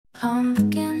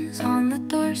Pumpkins on the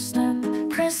doorstep,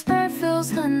 crisp air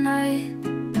fills the night.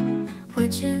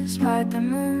 Witches ride the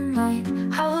moonlight,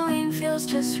 Halloween feels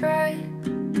just right.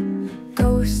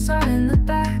 Ghosts are in the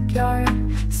backyard,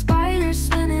 spiders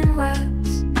spinning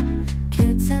webs.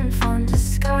 Kids in fun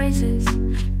disguises,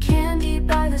 candy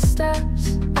by the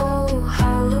steps. Oh,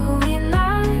 Halloween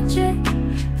magic,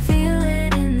 feel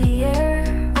it in the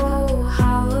air. Oh,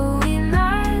 Halloween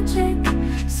magic,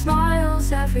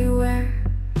 smiles everywhere.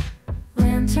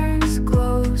 Lanterns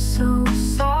glow so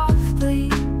softly,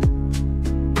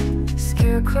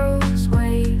 scarecrows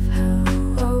wave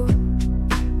hello.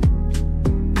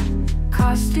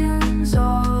 Costumes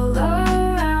all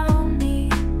around me,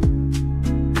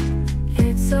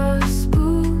 it's a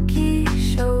spooky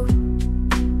show.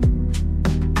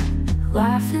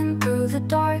 Laughing through the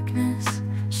darkness,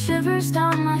 shivers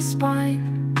down my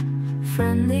spine.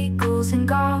 Friendly ghouls and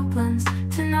goblins,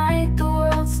 tonight the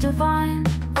world's divine.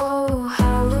 Oh,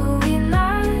 Halloween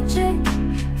magic,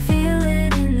 feel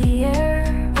it in the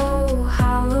air. Oh,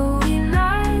 Halloween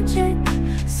magic,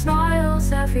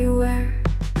 smiles everywhere.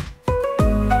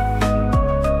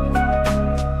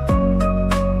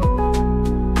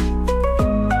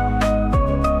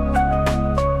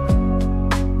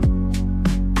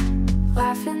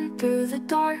 Laughing through the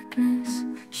darkness,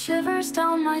 shivers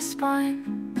down my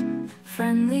spine.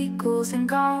 Friendly ghouls and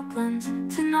goblins,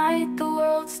 tonight the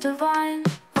world's divine.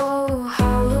 Oh,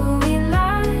 Halloween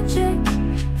magic,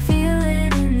 feel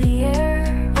it in the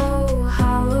air. Oh,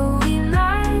 Halloween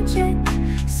magic,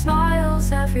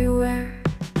 smiles everywhere.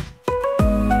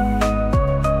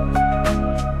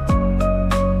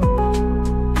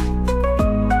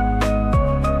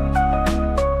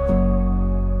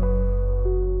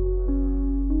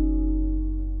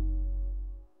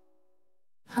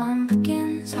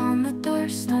 Pumpkins on the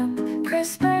doorstep,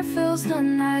 crisp air fills the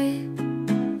night.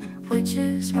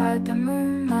 Witches ride the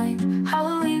moonlight,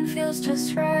 Halloween feels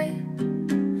just right.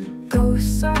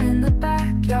 Ghosts are in the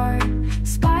backyard,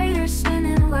 spiders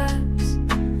spinning webs.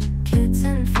 Kids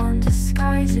in fun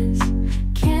disguises,